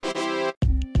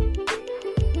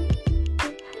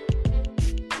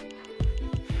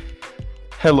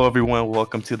Hello, everyone.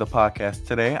 Welcome to the podcast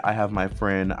today. I have my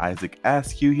friend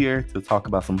ASKEW here to talk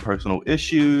about some personal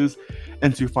issues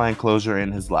and to find closure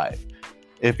in his life.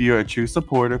 If you're a true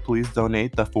supporter, please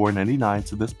donate the $4.99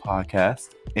 to this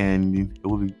podcast, and it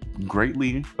will be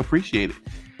greatly appreciated.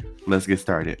 Let's get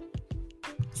started.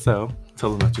 So,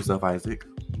 tell us about yourself, Isaac.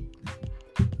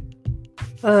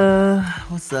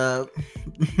 What's up?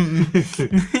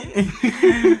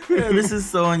 This is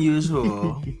so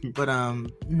unusual, but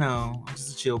no, I'm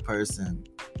just a chill person.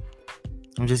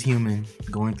 I'm just human,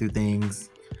 going through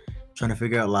things, trying to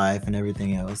figure out life and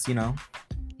everything else,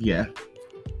 Yeah.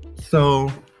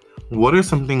 So, what are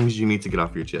some things you need to get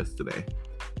off your chest today?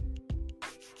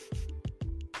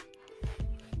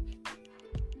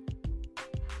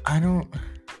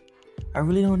 I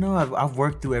really don't know. I've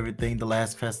worked through everything the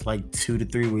past 2 to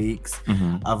 3 weeks.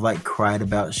 Mm-hmm. I've cried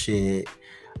about shit.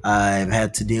 I've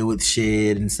had to deal with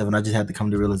shit and stuff, and I just had to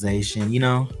come to realization,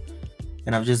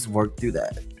 and I've just worked through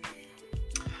that.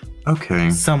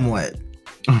 Okay. Somewhat.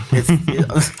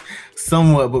 It's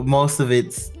somewhat, but most of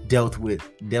it's dealt with,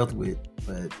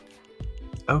 but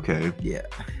okay. Yeah.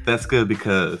 That's good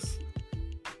because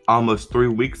almost 3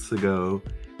 weeks ago,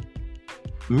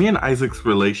 me and Isaac's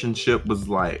relationship was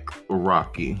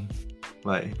rocky.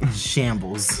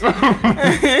 Shambles.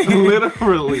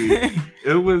 Literally.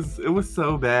 It was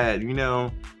so bad,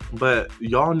 But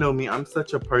y'all know me, I'm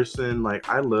such a person,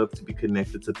 I love to be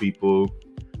connected to people.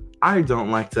 I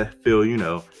don't like to feel,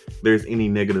 there's any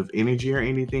negative energy or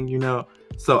anything,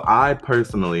 So I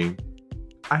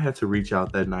had to reach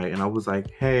out that night and I was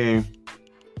like, hey,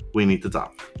 we need to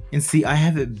talk. And see, I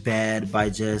have it bad by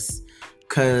just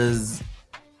because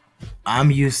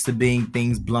I'm used to being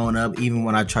things blown up even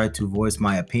when I try to voice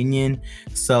my opinion.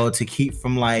 So to keep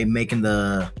from making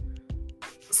the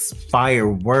fire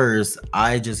worse,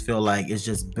 I just feel like it's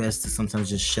just best to sometimes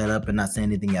just shut up and not say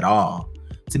anything at all.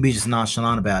 To be just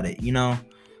nonchalant about it,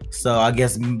 So I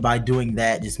guess by doing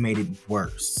that just made it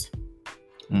worse.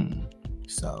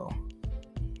 So.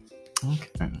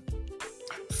 Okay.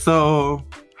 So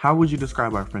how would you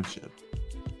describe our friendship?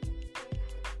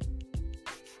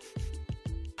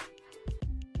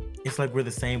 It's we're the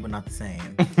same, but not the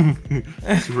same.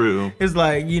 True. It's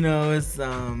it's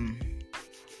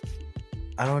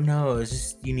I don't know. It's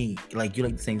just unique. You like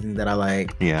the same things that I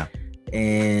like. Yeah.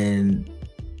 And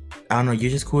I don't know. You're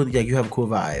just cool. You have a cool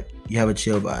vibe. You have a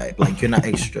chill vibe. You're not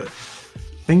extra.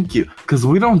 Thank you. Because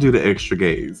we don't do the extra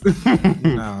gays.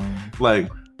 No.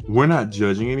 We're not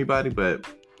judging anybody, but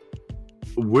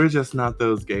we're just not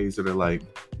those gays that are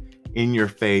in your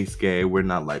face gay. We're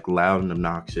not loud and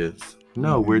obnoxious.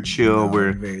 No, we're chill.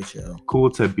 We're very chill. Cool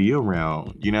to be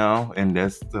around, and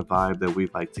that's the vibe that we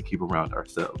like to keep around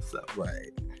ourselves. So.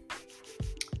 Right.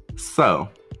 So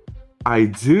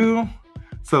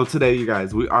today, you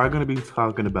guys, we are going to be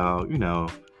talking about,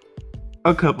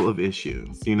 a couple of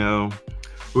issues, We're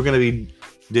going to be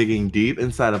digging deep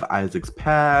inside of Isaac's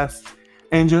past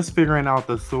and just figuring out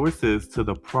the sources to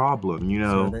the problem,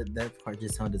 So that part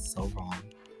just sounded so wrong.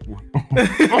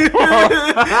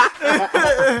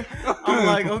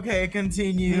 I'm okay,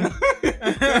 continue.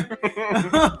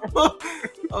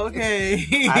 Okay.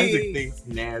 Isaac thinks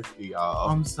nasty,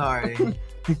 y'all. I'm sorry.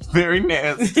 It's very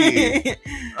nasty.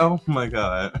 Oh my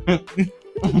god.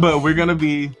 But we're gonna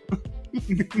be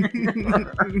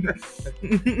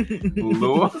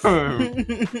Lord.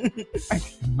 I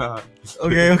cannot.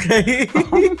 Okay.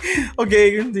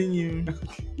 Okay, continue.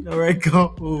 All right,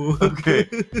 go. Okay.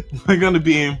 We're gonna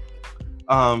be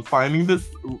finding the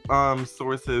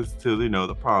sources to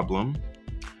the problem.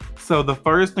 So the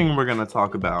first thing we're gonna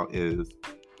talk about is,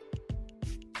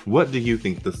 what do you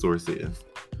think the source is?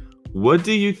 What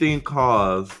do you think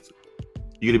caused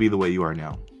you to be the way you are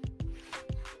now?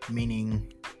 Meaning,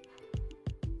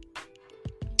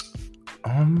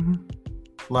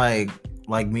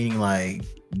 meaning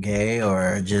gay,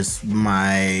 or just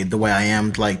the way I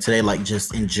am today,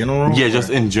 just in general? Yeah, just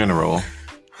in general.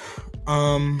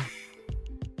 I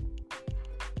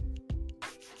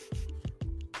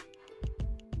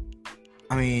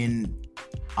mean,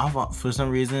 for some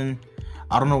reason,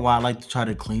 I don't know why I like to try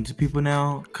to cling to people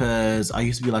now, because I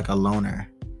used to be a loner.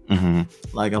 Mm-hmm.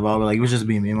 I've always it was just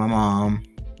being me and my mom,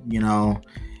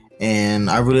 and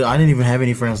I didn't even have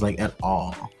any friends at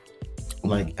all.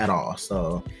 At all.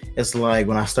 So it's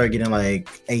when I started getting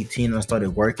 18 and I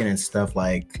started working and stuff,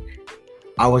 I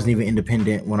wasn't even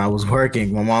independent when I was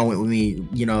working. My mom went with me,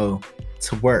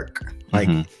 to work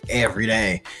every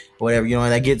day, whatever,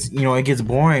 that gets, it gets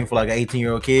boring for an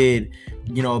 18-year-old kid,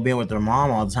 being with their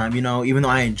mom all the time, even though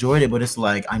I enjoyed it, but it's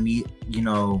I need,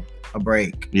 a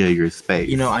break. Yeah, your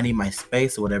space. I need my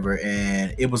space or whatever.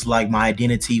 And it was my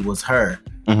identity was her.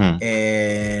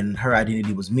 and her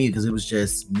identity was me because it was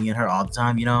just me and her all the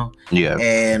time, you know? Yeah.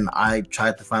 And I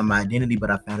tried to find my identity,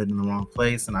 but I found it in the wrong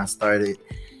place, and I started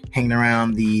hanging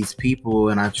around these people,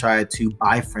 and I tried to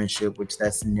buy friendship, which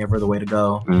that's never the way to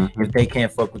go. If they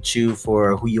can't fuck with you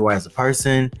for who you are as a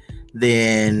person,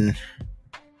 then,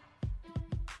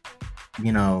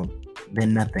 you know,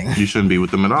 then nothing. You shouldn't be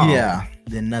with them at all. Yeah,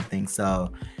 then nothing.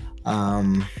 So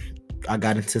I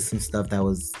got into some stuff that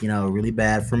was, you know, really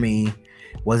bad for me,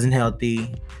 wasn't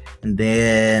healthy. And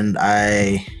then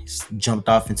I jumped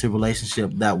off into a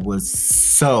relationship that was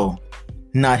so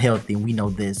not healthy. We know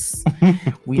this.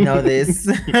 We know this.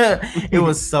 It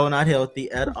was so not healthy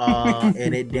at all.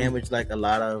 And it damaged like a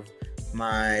lot of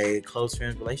my close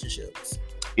friends' relationships.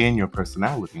 In your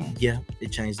personality. Yeah,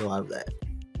 it changed a lot of that.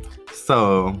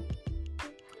 So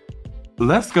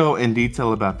let's go in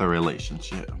detail about the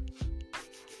relationship.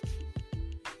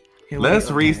 Let's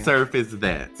resurface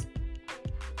that.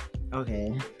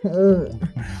 Okay.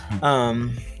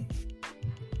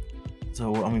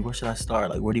 So, I mean, where should I start?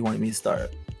 Like, where do you want me to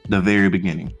start? The very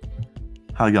beginning.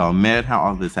 How y'all met, how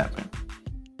all this happened.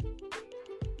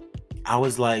 I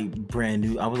was like brand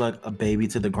new. I was like a baby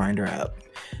to the Grindr app.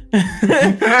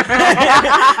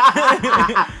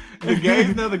 The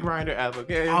gays know the Grindr app,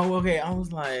 okay? Oh, okay. I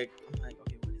was like, okay,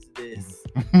 what is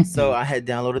this? So I had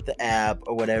downloaded the app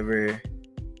or whatever,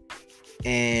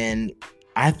 and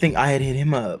I think I had hit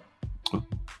him up.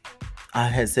 I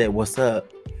had said, "What's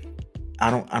up?" I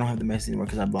don't have the message anymore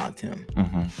because I blocked him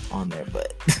on there.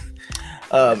 But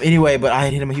anyway, but I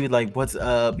had hit him. He was like, "What's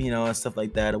up?" You know, and stuff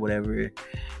like that or whatever.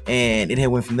 And it had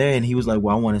went from there. And he was like,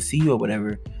 "Well, I want to see you or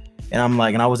whatever." And I'm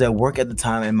like, and I was at work at the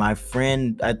time, and my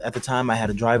friend at the time I had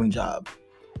a driving job,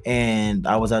 and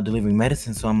I was out delivering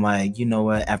medicine. So I'm like, you know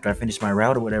what? After I finish my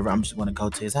route or whatever, I'm just gonna go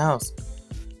to his house.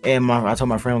 And I told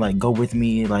my friend, like, go with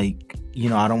me, like, you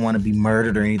know, I don't want to be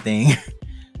murdered or anything,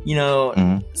 you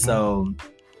know. So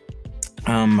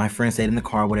my friend stayed in the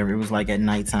car, whatever. It was like at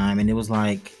nighttime, and it was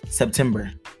like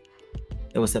September.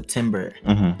 It was September,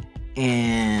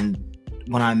 and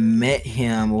when I met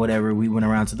him or whatever, we went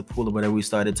around to the pool or whatever. We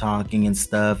started talking and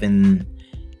stuff, and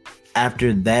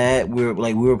after that, we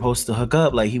were supposed to hook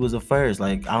up. Like, he was the first.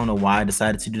 Like, I don't know why I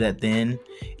decided to do that then,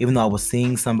 even though I was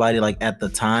seeing somebody like at the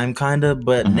time, kind of,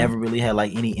 but never really had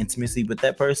like any intimacy with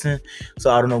that person.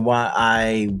 So I don't know why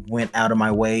I went out of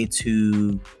my way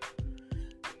to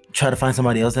try to find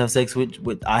somebody else to have sex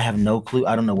with. I have no clue.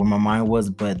 I don't know where my mind was,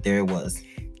 but there it was.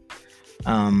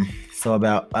 So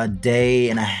about a day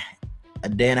and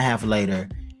a half later,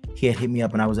 he had hit me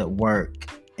up, and I was at work.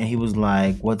 And he was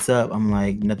like, "What's up?" I'm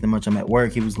like, "Nothing much. I'm at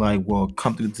work." He was like, "Well,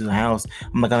 come through to the house."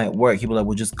 I'm like, "I'm at work." He was like,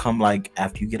 "Well, just come like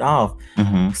after you get off."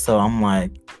 So I'm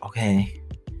like, okay,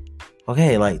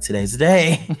 like today's the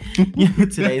day.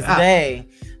 Today's the day.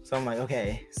 So I'm like,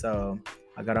 okay. So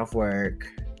I got off work,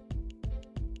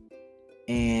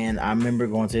 and I remember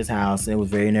going to his house. It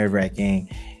was very nerve-wracking.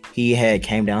 He had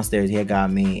came downstairs, he had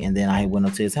got me, and then I went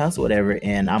up to his house or whatever,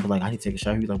 and I was like, I need to take a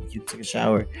shower. He was like, well, you take a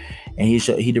shower. And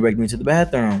he directed me to the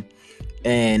bathroom,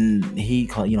 and he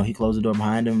closed the door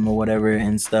behind him or whatever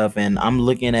and stuff, and I'm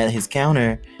looking at his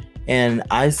counter, and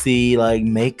I see like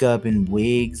makeup and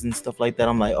wigs and stuff like that.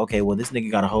 I'm like, okay, well, this nigga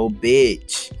got a whole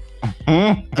bitch.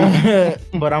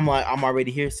 But I'm like, I'm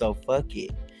already here, so fuck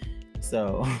it.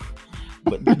 So,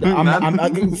 but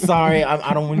I'm sorry,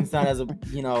 I don't want to sound as a,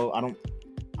 you know, I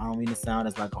don't mean to sound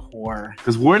as like a whore.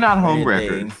 Because we're not home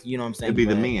wreckers. You know what I'm saying? It'd be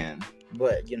the men.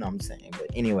 But you know what I'm saying. But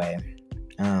anyway,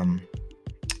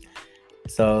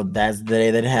 so that's the day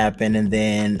that it happened. And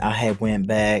then I had went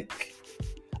back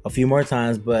a few more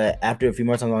times. But after a few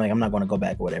more times, I'm like, I'm not going to go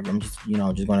back or whatever. I'm just, you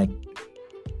know,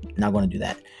 not going to do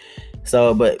that.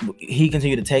 So, but he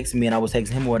continued to text me, and I was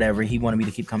texting him or whatever. He wanted me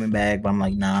to keep coming back, but I'm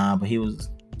like, nah. But he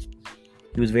was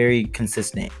very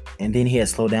consistent. And then he had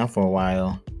slowed down for a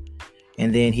while.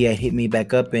 And then he had hit me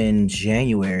back up in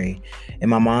January. And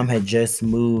my mom had just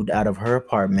moved out of her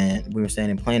apartment. We were staying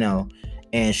in Plano.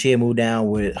 And she had moved down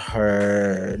with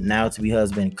her now-to-be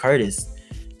husband, Curtis.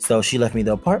 So she left me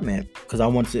the apartment because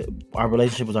our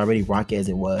relationship was already rocky as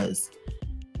it was.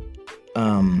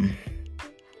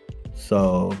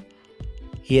 So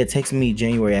he had texted me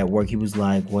January at work. He was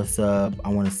like, "What's up? I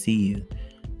want to see you."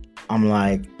 I'm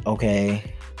like,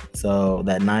 okay. So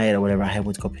that night or whatever, I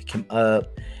went to go pick him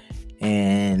up.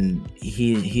 And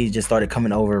he just started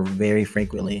coming over very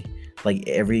frequently. Like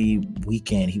every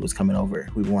weekend he was coming over.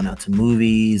 We were going out to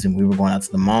movies, and we were going out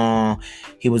to the mall.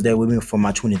 He was there with me for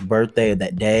my 20th birthday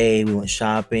that day. We went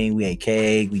shopping, we ate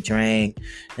cake, we drank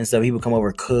and stuff. He would come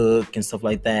over, cook and stuff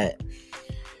like that.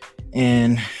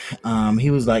 And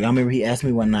he was like, I remember he asked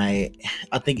me one night,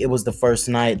 I think it was the first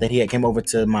night that he had came over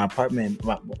to my apartment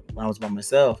when I was by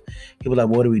myself. He was like,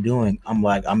 what are we doing? I'm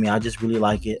like, I mean, I just really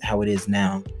like it how it is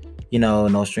now.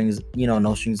 No strings,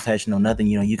 no strings attached, no nothing.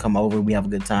 You come over, we have a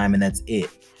good time, and that's it.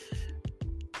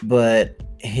 But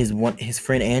his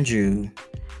friend Andrew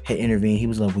had intervened. He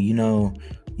was like, well,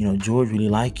 George really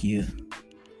like you.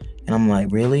 And I'm like,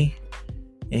 really?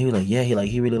 And he was like, yeah,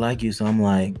 he really like you. So I'm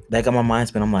like, that got my mind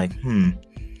spin. I'm like,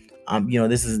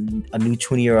 this is a new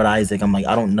 20-year-old Isaac. I'm like,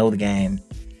 I don't know the game.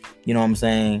 You know what I'm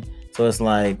saying? So it's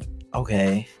like,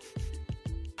 okay.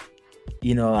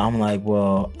 I'm like,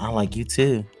 well, I like you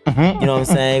too. You know what I'm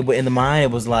saying? But in the mind,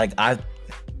 it was like, I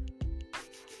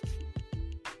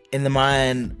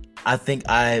think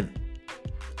I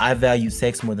value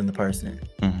sex more than the person.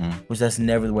 Which that's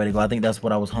never the way to go. I think that's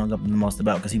what I was hung up the most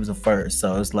about, because he was a first.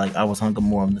 So it's like I was hung up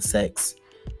more on the sex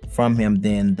from him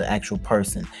than the actual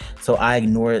person. So I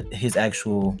ignored his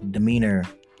actual demeanor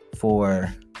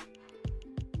for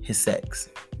his sex,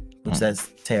 which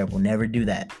that's terrible. Never do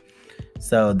that.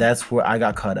 So that's where I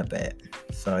got caught up at.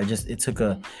 So it took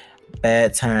a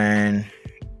bad turn.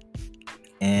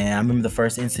 And I remember the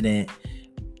first incident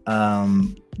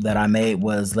that I made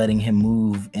was letting him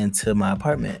move into my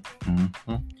apartment.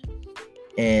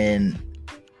 And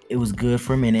it was good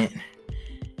for a minute,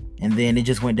 and then it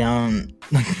just went down.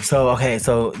 So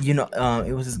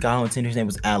it was this guy on Tinder. His name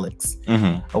was Alex,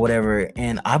 or whatever.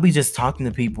 And I'll be just talking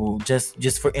to people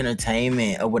just for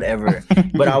entertainment or whatever.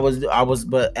 But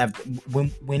after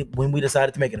when we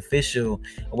decided to make it official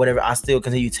or whatever, I still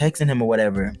continued texting him or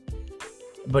whatever.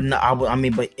 But no,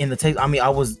 but in the text, I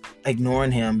was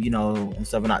ignoring him, and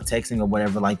stuff, and not texting or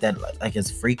whatever like that, like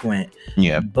it's frequent.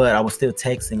 Yeah. But I was still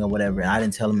texting or whatever, and I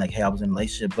didn't tell him like, hey, I was in a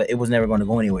relationship, but it was never going to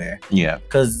go anywhere. Yeah.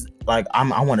 Because like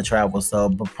I want to travel, so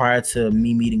but prior to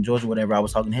me meeting George or whatever, I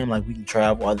was talking to him like we can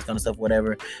travel, all this kind of stuff,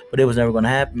 whatever. But it was never going to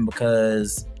happen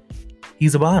because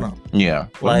he's a bottom. Yeah.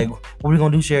 Like, what we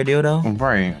gonna do? Share a dildo?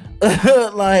 Right.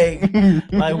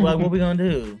 like what we gonna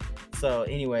do? So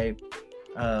anyway.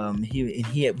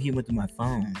 He went through my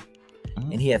phone,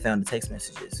 and he had found the text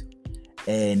messages,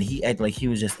 and he acted like he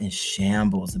was just in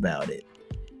shambles about it.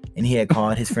 And he had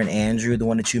called his friend Andrew, the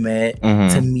one that you met,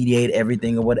 to mediate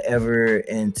everything or whatever,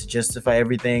 and to justify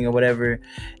everything or whatever.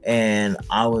 And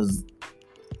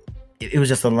it was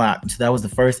just a lot. So that was the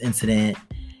first incident.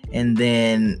 And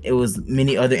then it was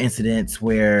many other incidents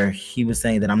where he was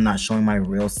saying that I'm not showing my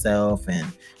real self and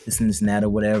this and that or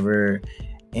whatever.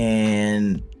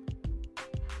 And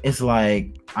it's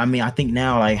like, I think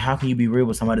now, like, how can you be real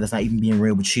with somebody that's not even being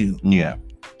real with you? Yeah.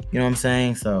 You know what I'm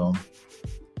saying? So,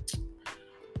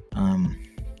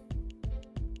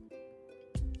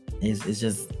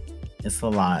 it's a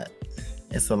lot.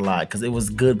 It's a lot, because it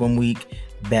was good one week,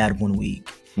 bad one week.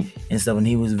 And stuff. And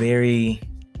he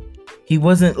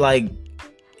wasn't like,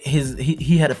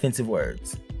 he had offensive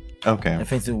words. Okay.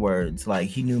 Offensive words. Like,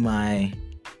 he knew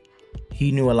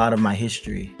a lot of my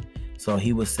history. So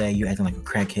he would say, you're acting like a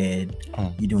crackhead.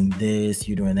 You're doing this,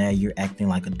 you're doing that. You're acting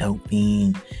like a dope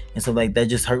fiend. And so, like, that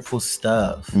just hurtful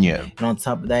stuff. Yeah. And on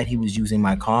top of that, he was using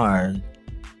my car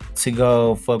to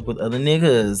go fuck with other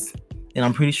niggas. And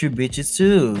I'm pretty sure bitches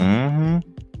too.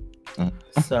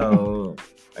 So.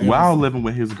 While living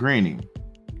with his granny.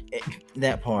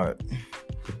 That part.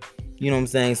 You know what I'm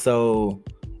saying? So,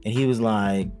 and he was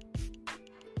like,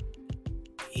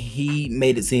 he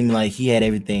made it seem like he had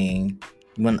everything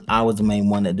when I was the main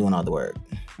one that doing all the work.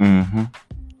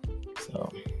 So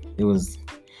it was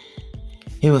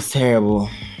terrible.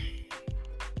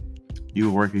 You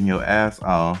were working your ass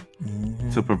off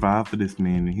to provide for this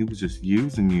man, and he was just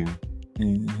using you.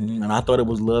 And I thought it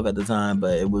was love at the time,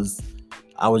 but I was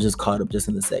just caught up just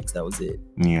in the sex. That was it.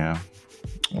 Yeah.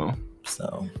 Well,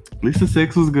 so at least the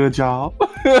sex was good, y'all.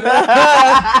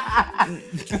 I'm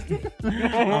dead.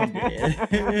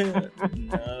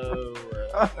 No.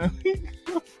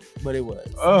 But it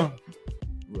was. Oh.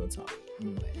 Real talk.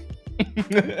 Anyway.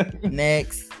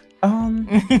 Next.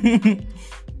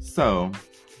 So,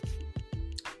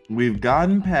 we've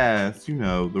gotten past,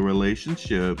 the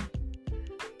relationship.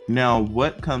 Now,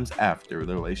 what comes after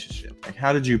the relationship? Like,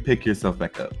 how did you pick yourself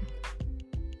back up?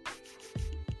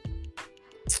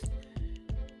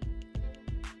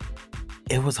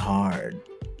 It was hard.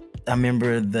 I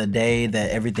remember the day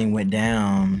that everything went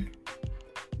down.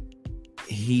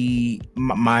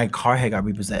 My car had got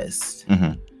repossessed,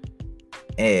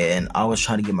 and I was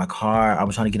trying to get my car. I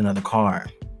was trying to get another car,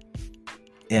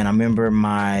 and I remember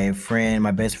my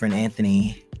best friend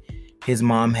Anthony, his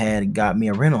mom had got me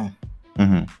a rental,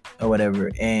 or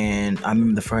whatever. And I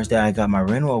remember the first day I got my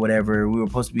rental or whatever, we were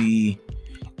supposed to be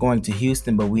going to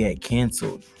Houston, but we had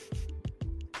canceled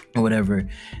or whatever.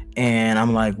 And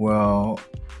I'm like, well,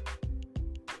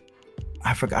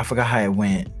 I forgot how it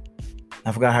went.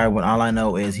 All I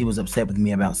know is he was upset with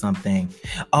me about something.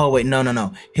 Oh wait,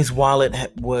 no. His wallet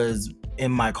was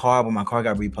in my car when my car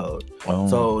got repoed. Oh.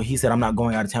 So he said, I'm not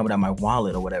going out of town without my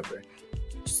wallet or whatever.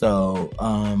 So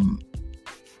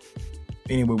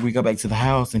anyway, we go back to the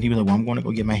house and he was like, well, I'm going to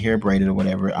go get my hair braided or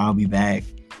whatever. I'll be back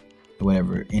or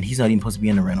whatever. And he's not even supposed to be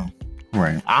in the rental.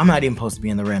 Right. I'm not even supposed to be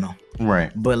in the rental.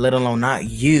 Right. But let alone not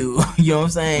you. You know what I'm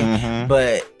saying? Mm-hmm.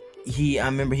 But I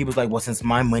remember he was like, well, since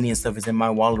my money and stuff is in my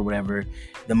wallet or whatever,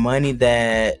 the money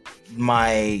that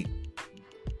my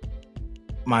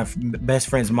best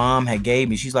friend's mom had gave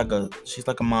me, she's like a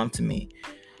mom to me.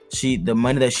 The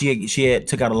money that she had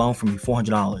took out a loan from me,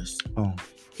 $400. Oh.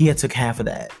 He had took half of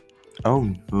that.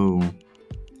 Oh. Ooh.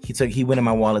 He went in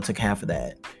my wallet, took half of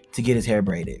that to get his hair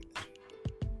braided.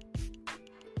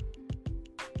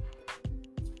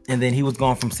 And then he was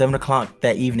gone from 7 o'clock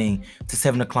that evening to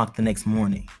 7 o'clock the next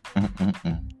morning.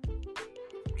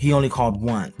 He only called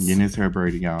once. Getting his hair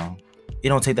braided, y'all. It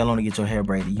don't take that long to get your hair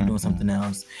braided. You're doing something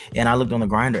else. And I looked on the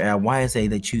Grindr app. Why is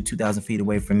it that you 2,000 feet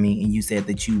away from me and you said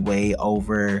that you way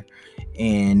over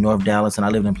in North Dallas and I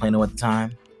lived in Plano at the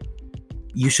time?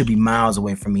 You should be miles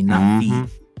away from me, not feet.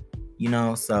 You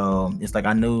know, so it's like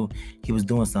I knew he was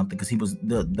doing something because he was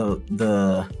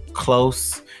the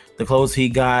close he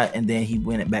got, and then he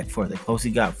went it back further. Close he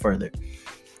got further.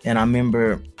 And I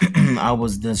remember I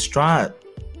was distraught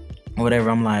or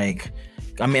whatever. I'm like,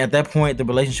 at that point the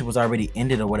relationship was already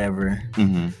ended or whatever.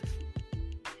 Mm-hmm.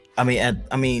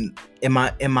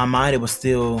 In my mind it was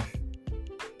still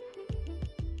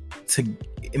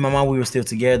in my mind we were still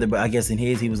together, but I guess in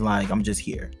his he was like, I'm just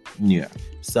here. Yeah.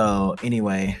 So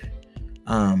anyway,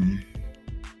 I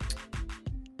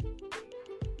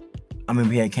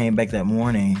remember he had came back that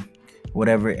morning,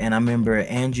 whatever, and I remember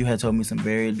Andrew had told me some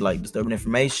very like disturbing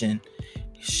information,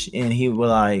 and he was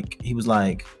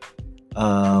like,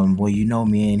 well, you know,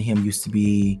 me and him used to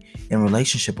be in a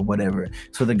relationship or whatever.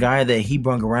 So the guy that he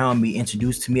brung around me,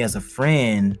 introduced to me as a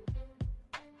friend,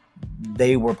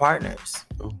 they were partners.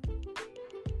 Oh.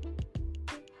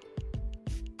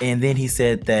 And then he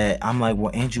said that, I'm like,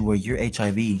 well, Andrew, well, you're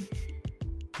HIV. He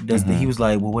was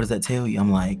like, well, what does that tell you?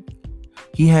 I'm like,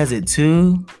 he has it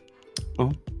too.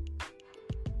 Oh.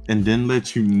 And didn't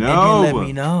let you know. And didn't let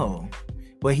me know.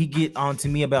 But he get on to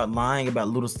me about lying about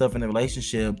little stuff in the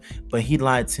relationship, but he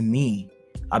lied to me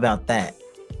about that.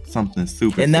 Something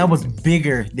super. And that was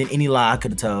bigger than any lie I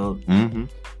could have told. Mm-hmm.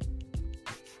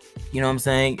 You know what I'm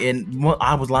saying? And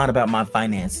I was lying about my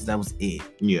finances. That was it.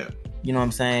 Yeah. You know what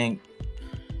I'm saying?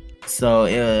 So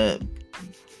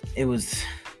it was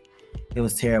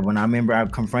terrible. And I remember I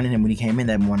confronted him when he came in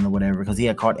that morning or whatever, because he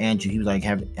had called Andrew. He was like,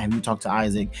 have you talked to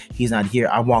Isaac? He's not here.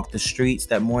 I walked the streets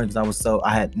that morning because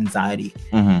I had anxiety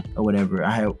or whatever.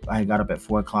 I had got up at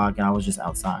 4 o'clock and I was just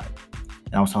outside.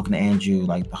 And I was talking to Andrew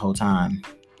like the whole time.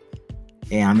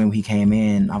 And I remember he came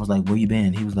in. I was like, where you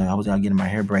been? He was like, I was out getting my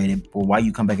hair braided. Well, why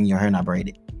you come back and your hair not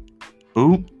braided?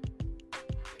 Ooh.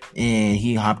 And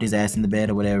he hopped his ass in the bed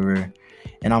or whatever.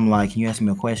 And I'm like, can you ask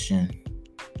me a question?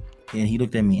 And he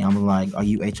looked at me. I'm like, are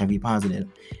you HIV positive?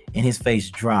 And his face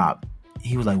dropped.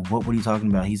 He was like, what are you talking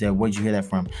about? He said, where'd you hear that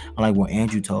from? I'm like, well,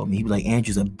 Andrew told me. He was like,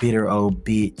 Andrew's a bitter old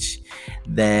bitch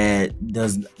that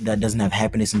doesn't have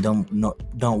happiness and don't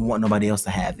want nobody else to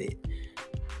have it.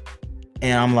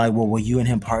 And I'm like, well, were you and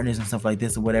him partners and stuff like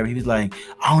this or whatever? He was like,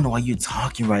 I don't know why you're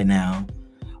talking right now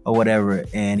or whatever.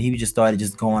 And he just started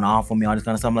just going off on me, all this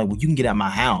kind of stuff. I'm like, well, you can get out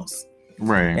my house.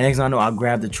 Right. And next thing I know, I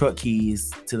grabbed the truck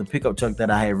keys to the pickup truck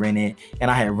that I had rented, and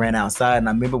I had ran outside. And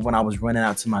I remember when I was running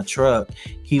out to my truck,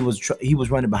 he was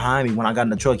running behind me. When I got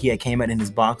in the truck, he had came out in his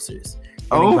boxers,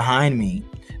 running behind me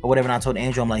or whatever. And I told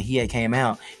Andrew, I'm like, he had came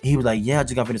out, and he was like, yeah, I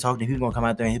just got finished talking to him. He was gonna come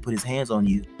out there and he put his hands on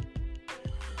you.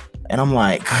 And I'm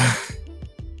like, huh.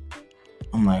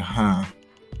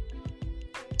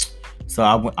 So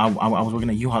I was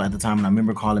working at U-Haul at the time, and I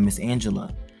remember calling Miss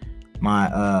Angela,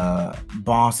 my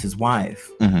boss's wife,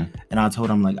 and I told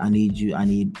him, like, I need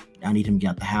him to get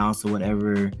out the house or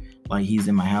whatever. Like, he's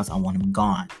in my house, I want him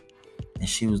gone. And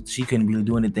she couldn't really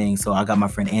do anything, so I got my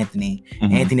friend Anthony.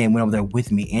 Anthony went over there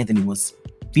with me. Anthony was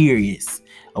furious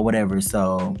or whatever.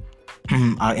 So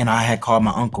I had called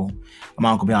my uncle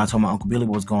Billy. I told my Uncle Billy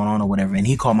what was going on or whatever, and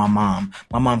he called my mom.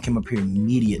 My mom came up here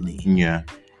immediately. Yeah.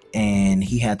 And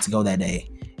he had to go that day.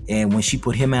 And when she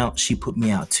put him out, she put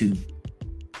me out too.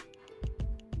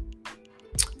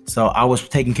 So I was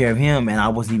taking care of him, and I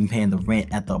wasn't even paying the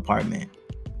rent at the apartment.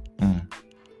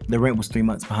 The rent was 3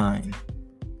 months behind.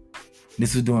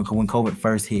 This was when COVID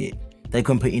first hit. They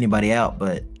couldn't put anybody out,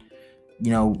 but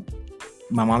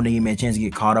my mom didn't give me a chance to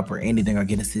get caught up or anything or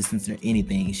get assistance or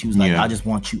anything. She was like, I just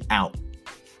want you out.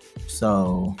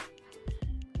 So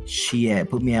she had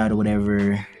put me out or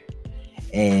whatever,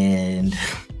 and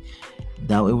it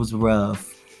was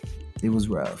rough. It was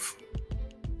rough.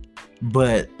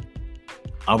 But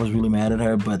I was really mad at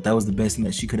her, but that was the best thing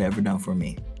that she could have ever done for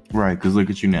me. Right, because look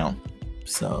at you now.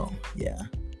 So, yeah.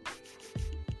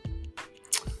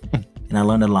 And I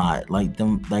learned a lot.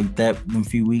 Them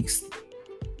few weeks,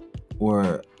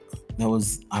 or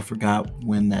I forgot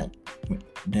when that went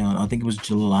down. I think it was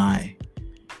July.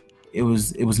 It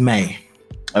was May.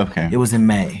 Okay. It was in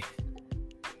May.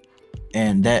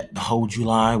 And that whole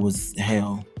July was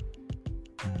hell.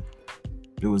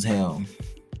 It was hell.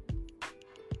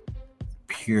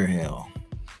 Pure hell.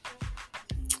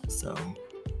 So,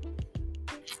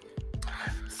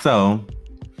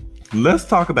 let's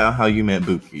talk about how you met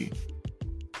Buki.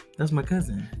 That's my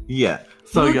cousin. Yeah.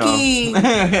 So, Buki.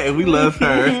 Y'all, we love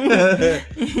her.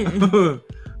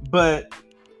 But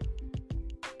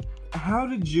how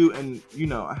did you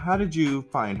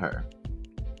find her?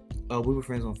 We were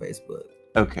friends on Facebook.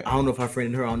 Okay. I don't know if I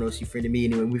friended her. I don't know if she friended me.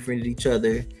 Anyway, we friended each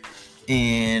other.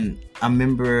 And I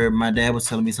remember my dad was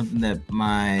telling me something that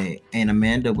my Aunt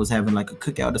Amanda was having like a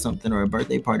cookout or something, or a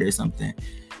birthday party or something.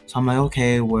 So I'm like,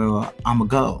 okay, well, I'm gonna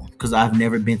go, because I've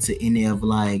never been to any of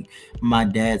like my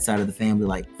dad's side of the family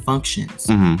like functions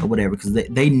or whatever, because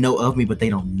they know of me, but they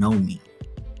don't know me.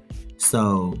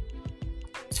 So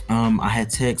I had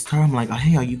texted her. I'm like, oh,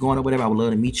 hey, are you going or whatever? I would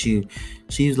love to meet you.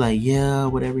 She was like, yeah,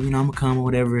 whatever, I'm gonna come or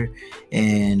whatever.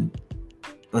 And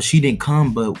she didn't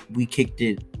come, but we kicked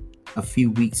it a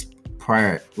few weeks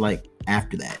prior, like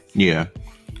after that. Yeah.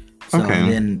 So okay.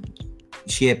 Then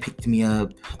she had picked me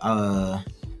up.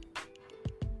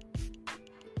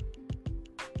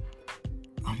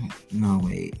 No,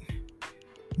 wait.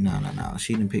 No.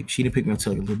 She didn't pick me up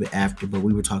until a little bit after, but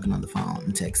we were talking on the phone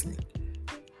and texting.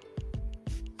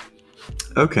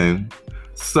 Okay.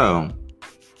 So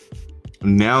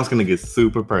now it's gonna get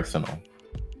super personal.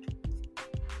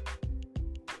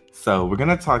 So we're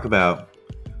gonna talk about,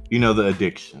 the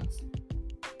addictions.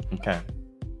 Okay.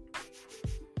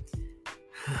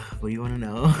 What do you want to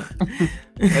know?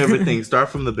 Everything. Start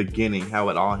from the beginning, how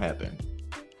it all happened.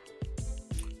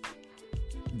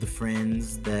 The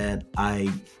friends that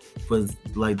I was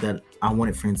like, that I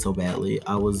wanted friends so badly.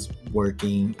 I was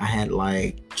working. I had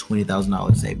like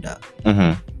 $20,000 saved up.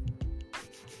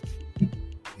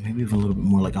 Maybe even a little bit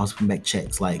more. Like I was putting back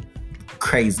checks like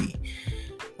crazy.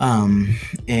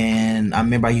 And I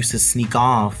remember I used to sneak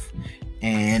off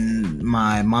in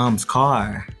my mom's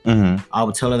car. I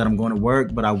would tell her that I'm going to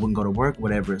work, but I wouldn't go to work,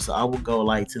 whatever. So I would go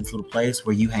like to this little place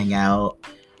where you hang out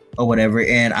or whatever.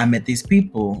 And I met these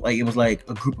people. Like it was like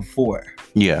a group of 4.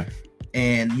 Yeah.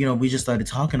 And, we just started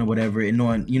talking or whatever. And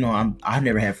knowing, I've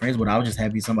never had friends, but I was just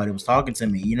happy somebody was talking to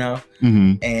me,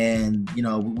 And,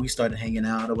 we started hanging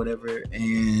out or whatever.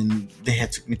 And they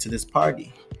had took me to this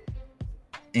party.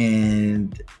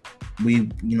 And we,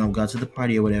 got to the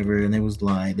party or whatever. And there was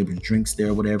like, there were drinks there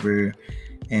or whatever.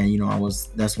 And,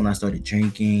 that's when I started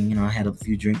drinking. I had a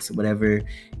few drinks or whatever.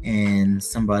 And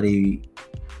somebody,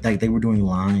 like, they were doing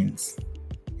lines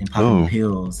and popping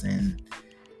pills and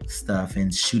stuff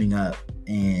and shooting up.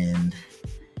 And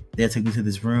they took me to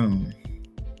this room.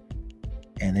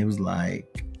 And they was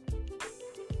like,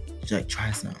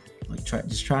 try some. Like,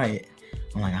 just try it.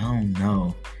 I'm like, I don't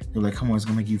know. They're like, come on, it's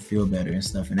gonna make you feel better and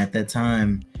stuff. And at that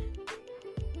time,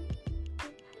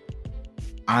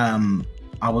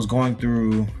 I was going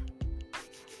through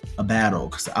a battle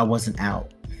because I wasn't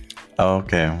out.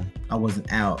 Okay. I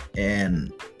wasn't out,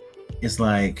 and it's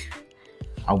like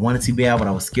I wanted to be out, but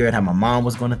I was scared how my mom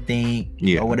was gonna think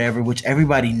or whatever, which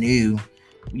everybody knew.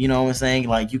 You know what I'm saying?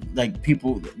 Like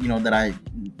people, that I,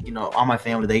 all my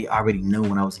family, they already knew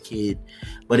when I was a kid,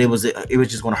 but it was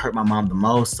just gonna hurt my mom the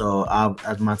most. So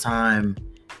at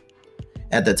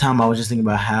the time, I was just thinking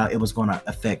about how it was gonna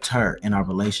affect her in our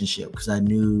relationship, because I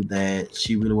knew that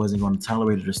she really wasn't gonna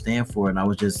tolerate it or stand for it. And I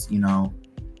was just,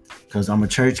 because I'm a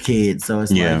church kid, so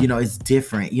it's like, it's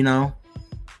different,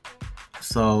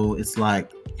 So it's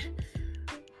like,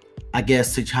 I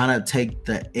guess to kind of take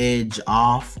the edge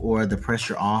off or the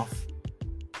pressure off,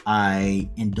 I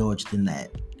indulged in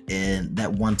that. And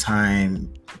that one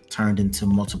time turned into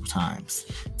multiple times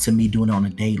to me doing it on a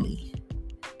daily.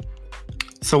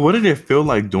 So what did it feel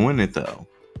like doing it though?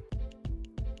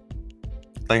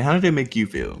 Like, how did it make you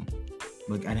feel?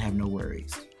 Like, I didn't have no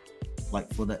worries.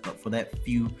 Like for them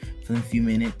few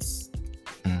minutes,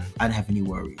 I didn't have any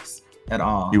worries at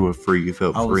all. You were free. You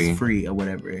felt free. I was free or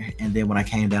whatever. And then when I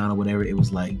came down or whatever, it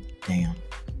was like, damn.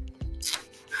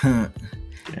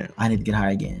 Yeah. I need to get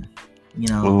high again. You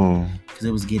know, Oh, because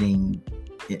it was getting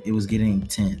intense. It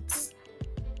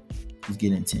was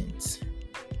getting intense.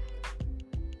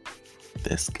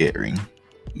 that's scary.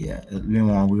 Yeah,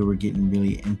 meanwhile we were getting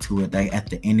really into it. Like at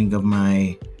the ending of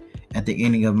my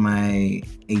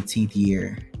 18th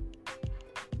year,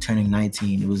 turning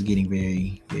 19, it was getting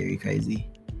very, very crazy.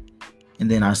 And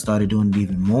then I started doing it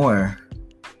even more.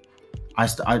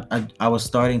 I was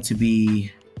starting to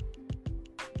be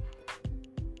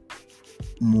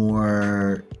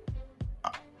more.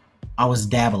 I was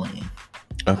dabbling.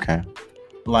 Okay.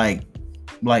 Like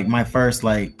my first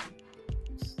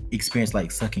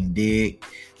experience sucking dick.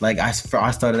 I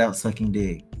started out sucking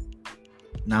dick,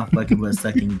 not fucking but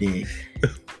sucking dick.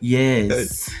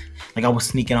 Yes, I was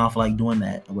sneaking off doing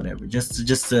that or whatever, just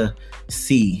to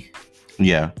see.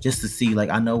 Yeah. Just to see,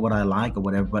 I know what I like or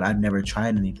whatever, but I'd never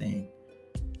tried anything.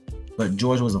 But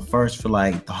George was a first for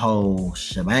the whole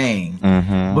shebang.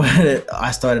 Mm-hmm. But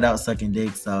I started out sucking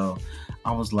dick, so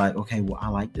I was like, okay, well, I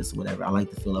like this or whatever. I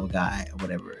like the feel of a guy or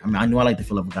whatever. I mean, I knew I like the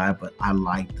feel of a guy, but I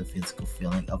like the physical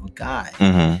feeling of a guy.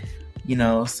 Mm-hmm. You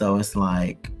know, so it's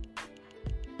I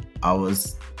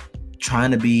was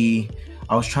trying to be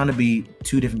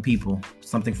two different people,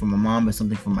 something for my mom and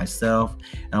something for myself.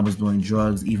 And I was doing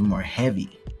drugs even more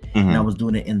heavy. Mm-hmm. And I was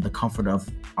doing it in the comfort of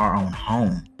our own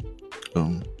home.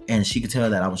 Boom. And she could tell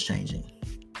that I was changing.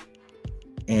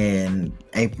 And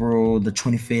April the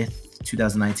 25th,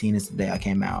 2019 is the day I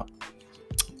came out.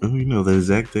 Oh, you know the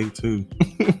exact date too.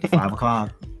 5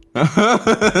 o'clock. 5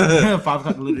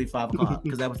 o'clock, literally 5 o'clock.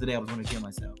 Because that was the day I was going to kill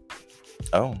myself.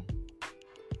 Oh.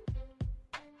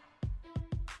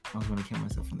 I was going to kill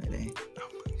myself on that day. Oh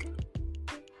my God.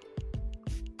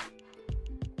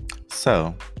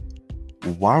 So,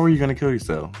 why were you going to kill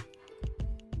yourself?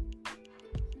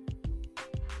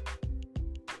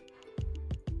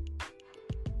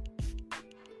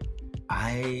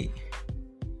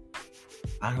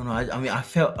 I don't know. I mean, I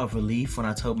felt a relief when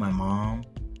I told my mom,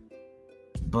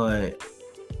 but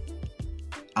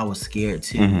I was scared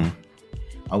too. Mm-hmm.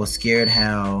 I was scared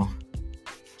how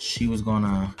she was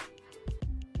gonna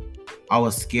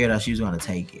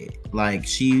take it.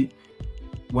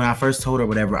 When I first told her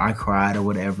whatever, I cried or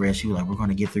whatever, and she was like, we're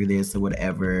gonna get through this or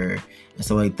whatever, and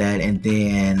stuff like that. And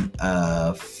then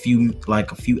a few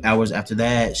hours after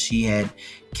that, she had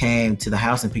came to the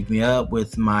house and picked me up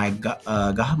with my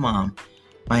godmom,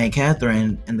 my Aunt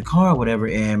Catherine, in the car or whatever.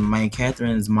 And my Aunt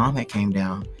Catherine's mom had came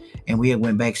down, and we had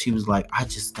went back. She was like, I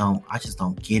just don't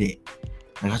get it.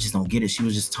 I just don't get it. She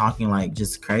was just talking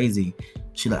just crazy.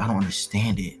 She I don't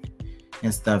understand it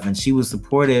and stuff. And she was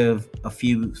supportive a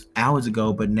few hours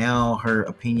ago, but now her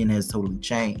opinion has totally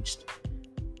changed.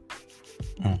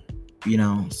 You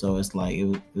know, so it's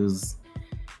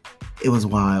it was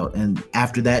wild. And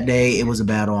after that day, it was a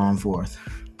battle on forth.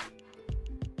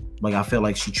 I felt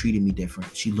like she treated me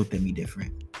different. She looked at me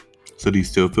different. So do you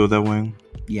still feel that way?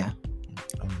 Yeah.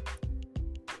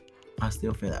 I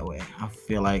still feel that way. I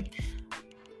feel like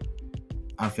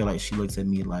she looks at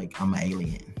me like I'm an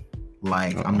alien.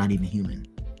 I'm not even human.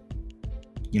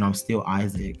 You know, I'm still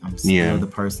Isaac. I'm still the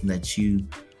person that you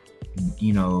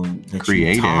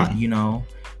created.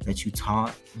 That you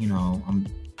taught,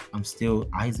 I'm still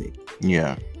Isaac.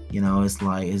 Yeah. You know, it's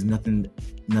it's nothing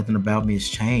about me has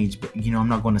changed, but I'm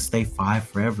not going to stay 5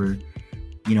 forever.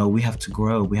 You know, we have to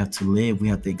grow, we have to live, we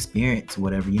have to experience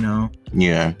whatever,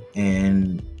 Yeah.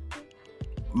 And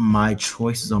my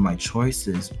choices are my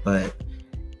choices, but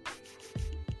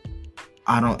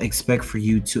I don't expect for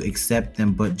you to accept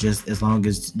them, but just as long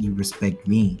as you respect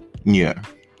me. Yeah.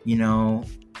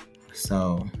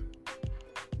 So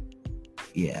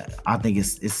yeah, I think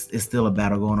it's still a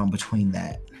battle going on between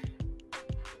that.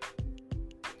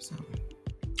 So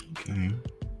okay.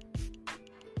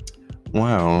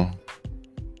 Wow.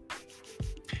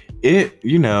 It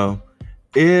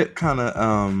kind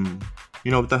of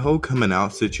with the whole coming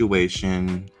out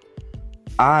situation,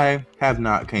 I have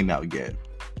not came out yet.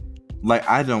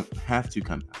 I don't have to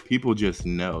come out. People just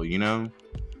know, that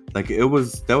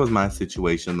was my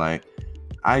situation.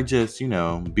 I just,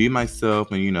 be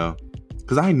myself and,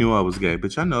 because I knew I was gay,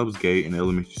 but I know I was gay in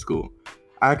elementary school.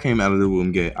 I came out of the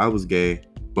womb gay. I was gay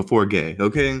before gay,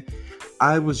 okay?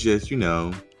 I was just,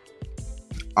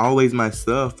 always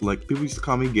myself. People used to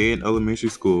call me gay in elementary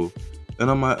school.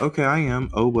 And I'm like, okay, I am.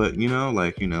 Oh, but,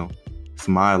 it's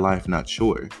my life, not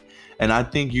yours. And I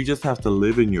think you just have to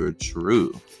live in your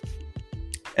truth.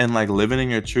 And living in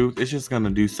your truth, it's just going to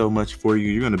do so much for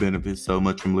you. You're going to benefit so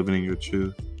much from living in your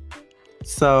truth.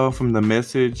 So from the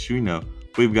message,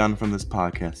 we've gotten from this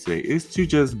podcast today is to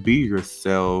just be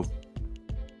yourself.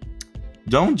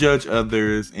 Don't judge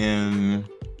others, and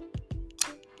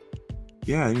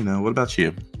yeah, what about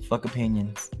you? Fuck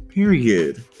opinions.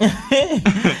 Period.